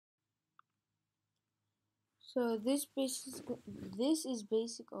So this is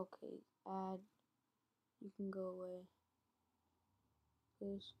basic. Okay, add. You can go away,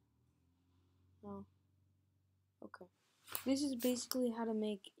 please. No. Okay. This is basically how to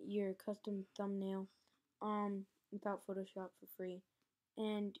make your custom thumbnail without Photoshop for free.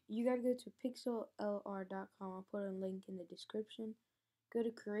 And you gotta go to pixellr.com. I'll put a link in the description. Go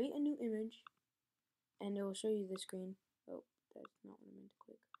to create a new image, and it will show you the screen. Oh, that's not what I meant to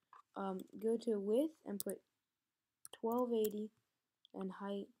click. Go to width and put 1280 and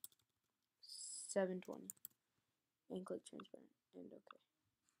height 720 and click transparent and okay.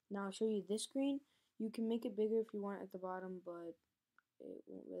 Now I'll show you this screen. You can make it bigger if you want at the bottom, but it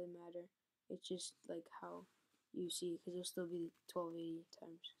won't really matter. It's just like how you see, because it'll still be 1280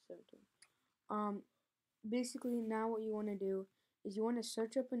 times 720. Basically now what you want to do is you want to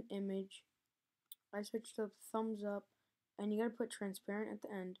search up an image. I searched up thumbs up, and you gotta put transparent at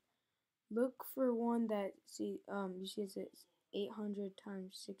the end. Look for one that you see it says 800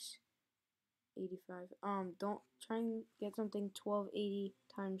 times 685. Don't try and get something 1280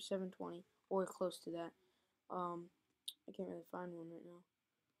 times 720 or close to that. I can't really find one right now.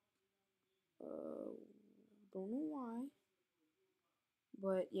 Don't know why.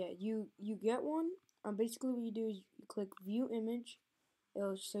 But yeah, you get one. Basically what you do is you click view image.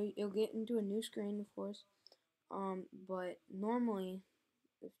 It'll get into a new screen, of course. But normally,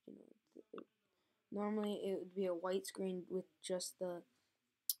 if you know, normally it would be a white screen with just the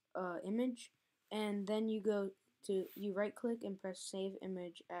image, and then you right click and press save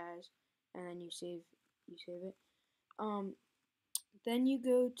image as, and then you save it. Then you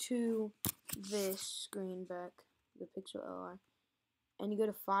go to this screen back, the Pixel LR, and you go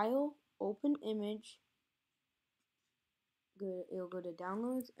to File, Open Image. It'll go to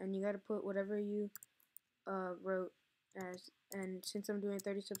Downloads, and you gotta put whatever you wrote as. And since I'm doing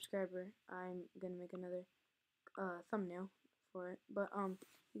 30 subscriber, I'm gonna make another thumbnail for it. But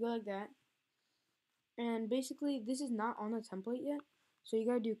you go like that, and basically this is not on the template yet, so you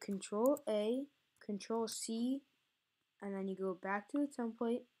gotta do Control A, Control C, and then you go back to the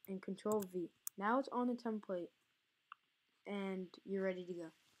template and Control V. Now it's on the template, and you're ready to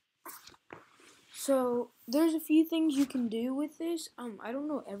go. So there's a few things you can do with this. I don't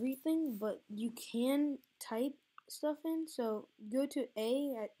know everything, but you can type stuff in. So go to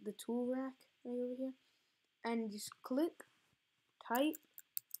A at the tool rack right over here, and just click type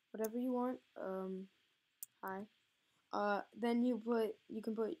whatever you want. Hi. Then you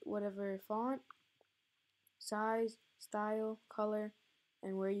can put whatever font, size, style, color,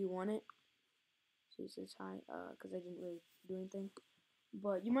 and where you want it. So it says hi, because I didn't really do anything.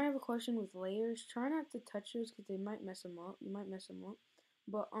 But you might have a question with layers. Try not to touch those because they might mess them up. You might mess them up.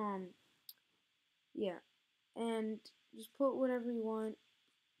 But yeah, and just put whatever you want.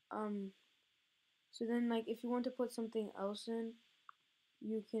 So then like if you want to put something else in,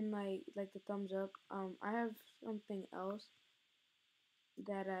 you can like the thumbs up. I have something else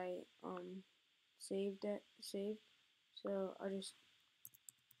that I saved. So I just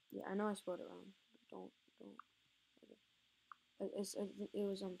yeah, I know I spelled it wrong. Don't. It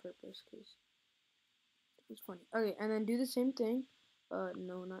was on purpose because it's funny. Okay, and then do the same thing.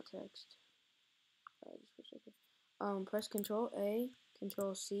 No, not text. Just for a second. Press Control A,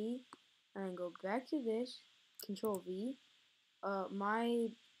 Control C, and then go back to this. Control V.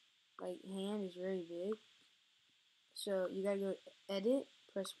 My hand is very big, so you gotta go Edit,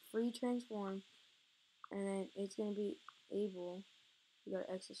 press Free Transform, and then it's gonna be able. You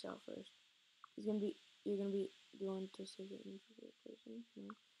gotta X this out first. You're gonna be doing to save it into the person.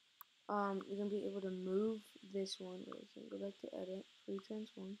 No. You're gonna be able to move this one. So go back to edit, free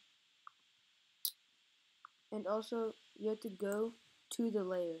transform, and also you have to go to the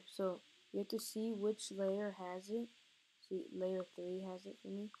layer. So you have to see which layer has it. See, layer 3 has it for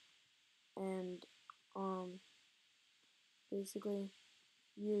me, and basically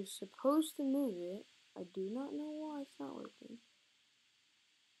you're supposed to move it. I do not know why it's not working.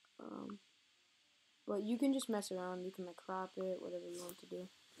 But you can just mess around. You can like crop it, whatever you want to do.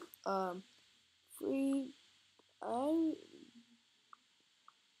 Free. I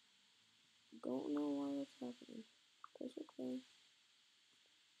don't know why that's happening. Press OK.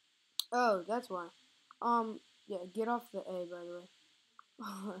 Oh, that's why. Yeah, get off the A, by the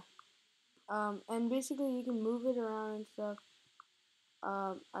way. And basically you can move it around and stuff.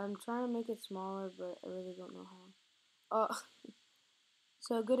 I'm trying to make it smaller, but I really don't know how.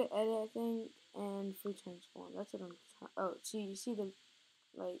 So go to edit, I think, and free transform. That's what I'm trying. Oh, so you see the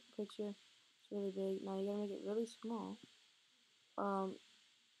picture? It's really big. Now you gotta make it really small.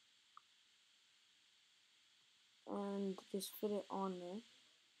 And just fit it on there.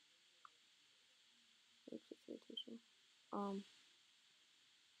 Oops, it's um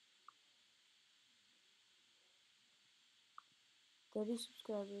 30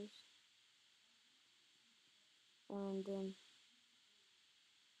 subscribers, and then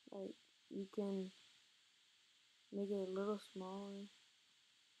like you can make it a little smaller.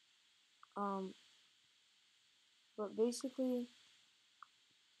 Um, but basically,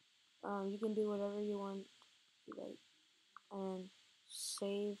 you can do whatever you want, like, and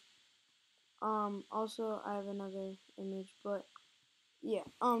save. Also, I have another image, but yeah,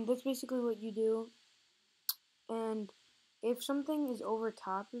 that's basically what you do. And if something is over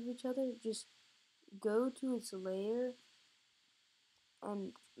top of each other, just go to its layer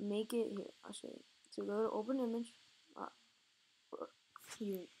and make it here. I'll show you. So go to open image. Uh,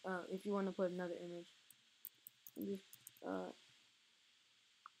 here, if you want to put another image, just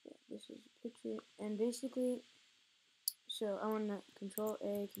yeah, this is a picture, and basically, so I want to Control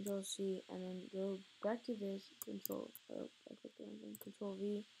A, Control C, and then go back to this. I clicked the wrong thing. Control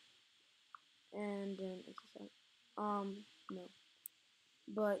V, and then exit out. No,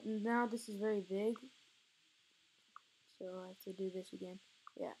 but now this is very big, so I have to do this again.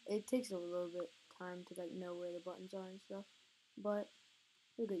 Yeah, it takes a little bit time to like know where the buttons are and stuff, but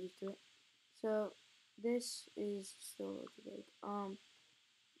you'll get used to it. So this is still a little too big.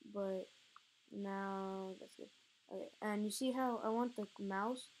 But now that's good. Okay, and you see how I want the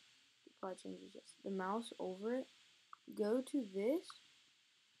mouse? Probably changes this. The mouse over it. Go to this,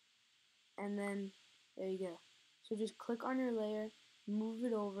 and then there you go. So just click on your layer, move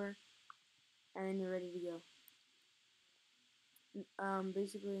it over, and then you're ready to go.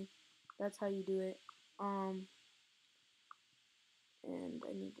 Basically, that's how you do it. And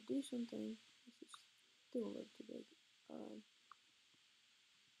I need to do something. This is still a little too big.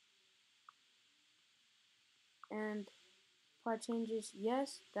 And plot changes.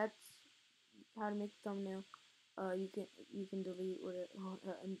 Yes, that's how to make a thumbnail. You can delete what it.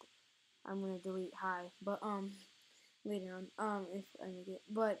 And I'm gonna delete hi, but later on if I make it.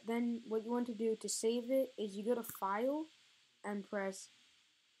 But then what you want to do to save it is you go to File and press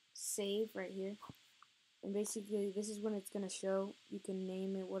Save right here. And basically, this is when it's gonna show. You can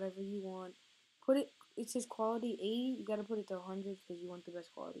name it whatever you want. Put it. It says quality 80. You gotta put it to 100 because you want the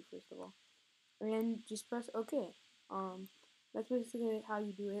best quality first of all. And just press OK. That's basically how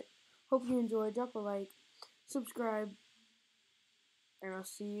you do it. Hope you enjoyed. Drop a like, subscribe, and I'll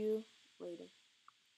see you later.